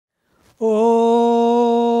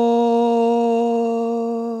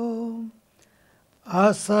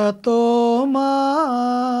Asato ma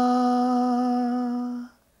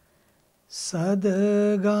sadgamaya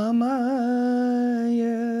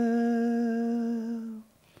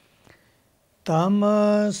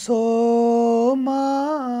tamaso ma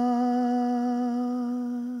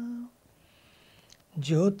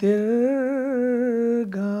jyotirgamaya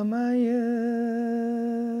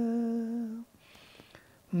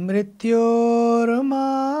mrityorma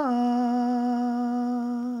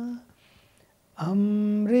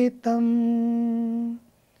amritam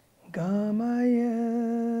gamaya.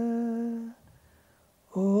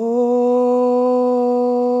 Om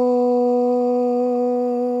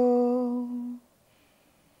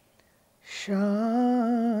Shanti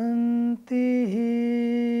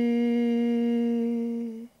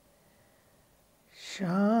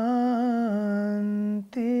Shanti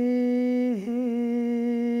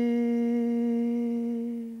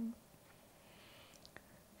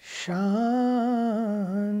Shanti.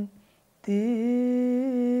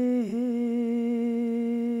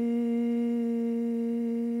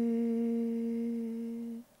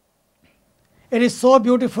 It is so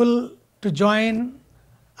beautiful to join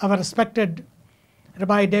our respected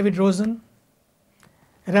Rabbi David Rosen,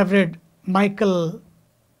 Reverend Michael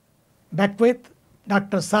Beckwith,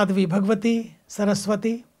 Dr. Sadhvi Bhagwati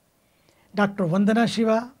Saraswati, Dr. Vandana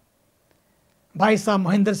Shiva, Bhai Sahib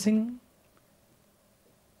Mohinder Singh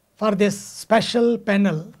for this special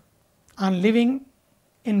panel on living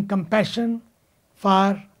in compassion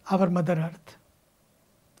for our Mother Earth.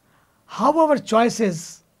 How our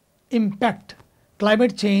choices impact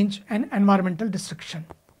climate change and environmental destruction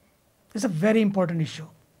is a very important issue.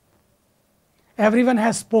 Everyone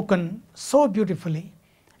has spoken so beautifully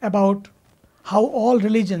about how all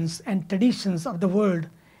religions and traditions of the world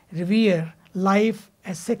revere life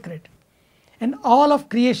as sacred and all of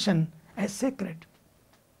creation as sacred.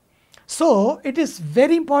 So it is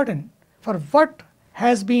very important for what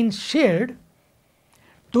has been shared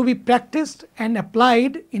to be practiced and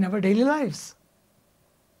applied in our daily lives.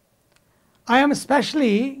 I am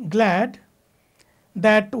especially glad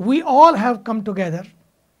that we all have come together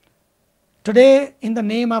today in the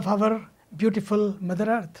name of our beautiful Mother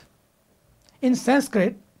Earth. In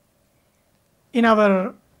Sanskrit, in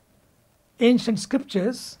our ancient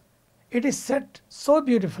scriptures, it is said so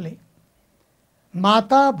beautifully,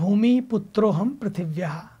 Mata Bhumi Putroham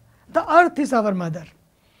Prithivyaha. The earth is our mother.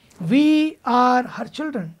 We are her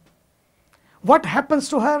children. What happens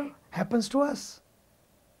to her happens to us.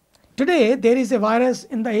 Today there is a virus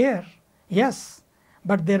in the air, yes,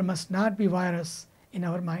 but there must not be virus in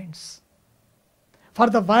our minds. For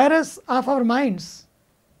the virus of our minds,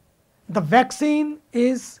 the vaccine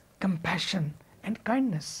is compassion and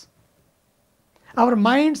kindness. Our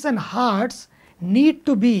minds and hearts need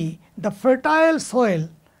to be the fertile soil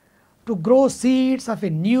to grow seeds of a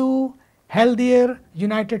new, healthier,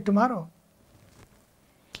 united tomorrow.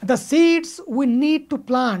 The seeds we need to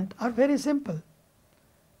plant are very simple.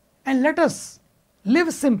 And let us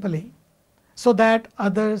live simply so that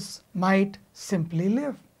others might simply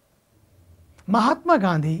live. Mahatma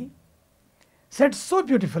Gandhi said so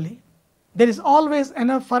beautifully, there is always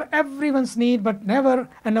enough for everyone's need, but never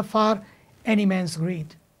enough for any man's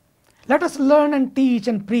greed. Let us learn and teach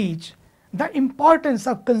and preach the importance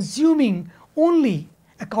of consuming only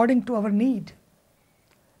according to our need,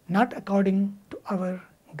 not according to our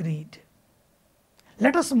greed.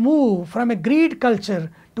 Let us move from a greed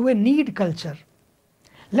culture to a need culture.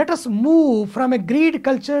 Let us move from a greed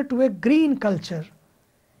culture to a green culture,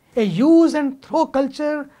 a use and throw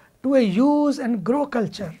culture to a use and grow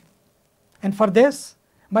culture. And for this,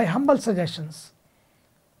 my humble suggestions,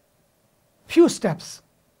 few steps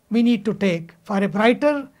we need to take for a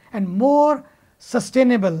brighter and more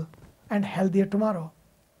sustainable and healthier tomorrow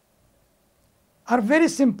are very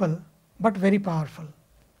simple but very powerful.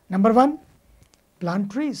 Number one,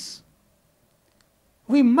 plant trees.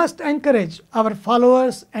 We must encourage our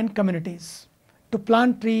followers and communities to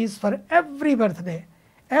plant trees for every birthday,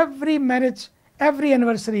 every marriage, every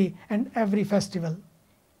anniversary, and every festival.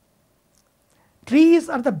 Trees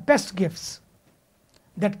are the best gifts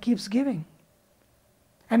that keeps giving.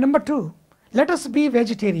 And number two, let us be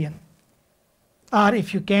vegetarian. Or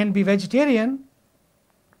if you can be vegetarian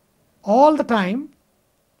all the time,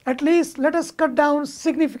 at least let us cut down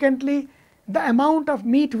significantly the amount of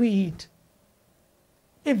meat we eat.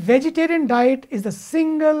 A vegetarian diet is the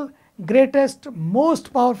single greatest,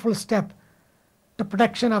 most powerful step to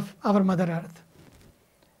protection of our Mother Earth.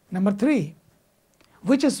 Number three,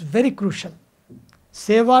 which is very crucial,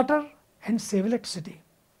 save water and save electricity.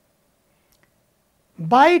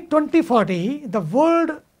 By 2040, the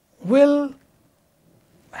world will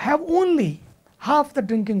have only half the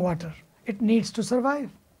drinking water it needs to survive.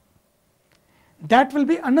 That will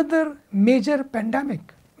be another major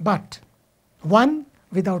pandemic, but one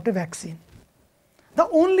without a vaccine. The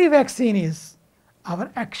only vaccine is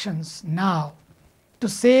our actions now to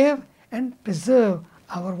save and preserve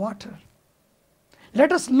our water.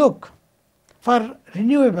 Let us look for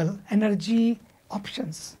renewable energy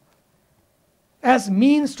options as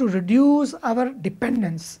means to reduce our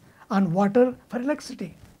dependence on water for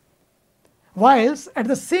electricity, whilst at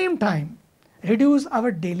the same time reduce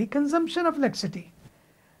our daily consumption of electricity,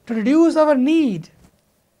 to reduce our need.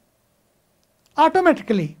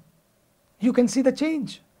 Automatically, you can see the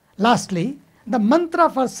change. Lastly, the mantra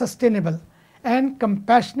for sustainable and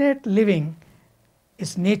compassionate living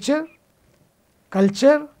is nature,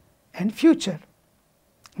 culture, and future.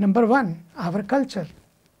 Number one, our culture.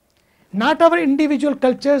 Not our individual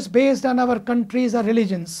cultures based on our countries or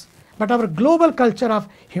religions, but our global culture of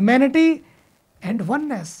humanity and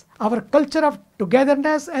oneness, our culture of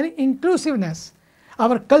togetherness and inclusiveness,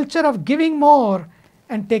 our culture of giving more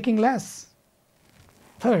and taking less.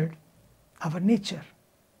 Third, our nature.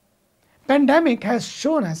 Pandemic has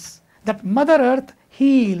shown us that Mother Earth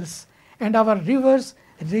heals and our rivers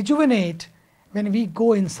rejuvenate when we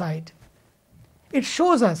go inside. It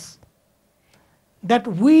shows us that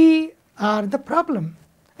we are the problem,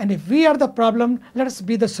 and if we are the problem, let us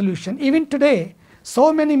be the solution. Even today,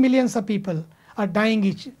 so many millions of people are dying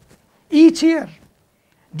each year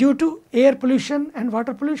due to air pollution and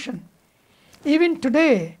water pollution. Even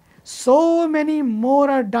today, so many more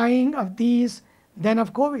are dying of these than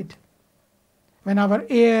of COVID. When our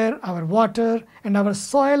air, our water, and our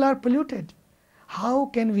soil are polluted, how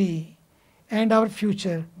can we and our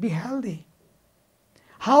future be healthy?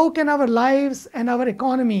 How can our lives and our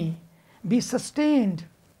economy be sustained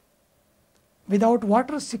without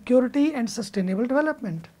water security and sustainable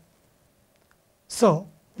development? So,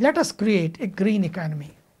 let us create a green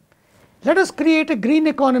economy. Let us create a green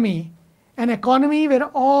economy, an economy where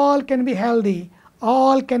all can be healthy,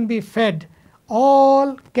 all can be fed,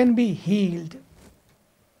 all can be healed.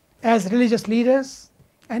 As religious leaders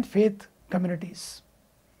and faith communities,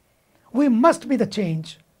 we must be the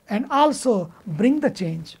change and also bring the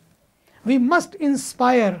change. We must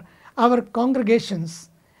inspire our congregations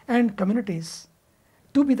and communities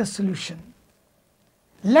to be the solution.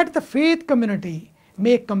 Let the faith community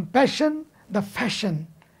make compassion the fashion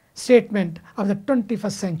statement of the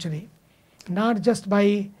 21st century, not just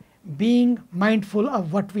by being mindful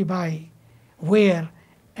of what we buy, wear,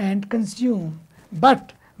 and consume,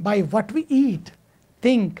 but by what we eat,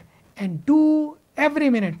 think, and do every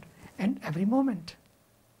minute and every moment.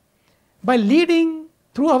 By leading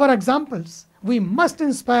through our examples, we must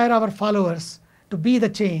inspire our followers to be the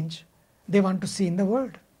change they want to see in the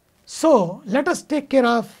world. So let us take care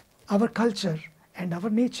of our culture and our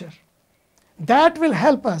nature. That will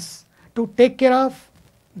help us to take care of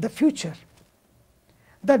the future.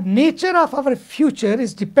 The nature of our future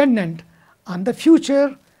is dependent on the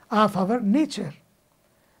future of our nature.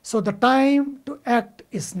 So the time to act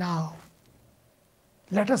is now.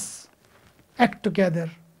 Let us act together,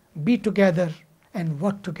 be together, and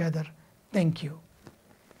work together. Thank you.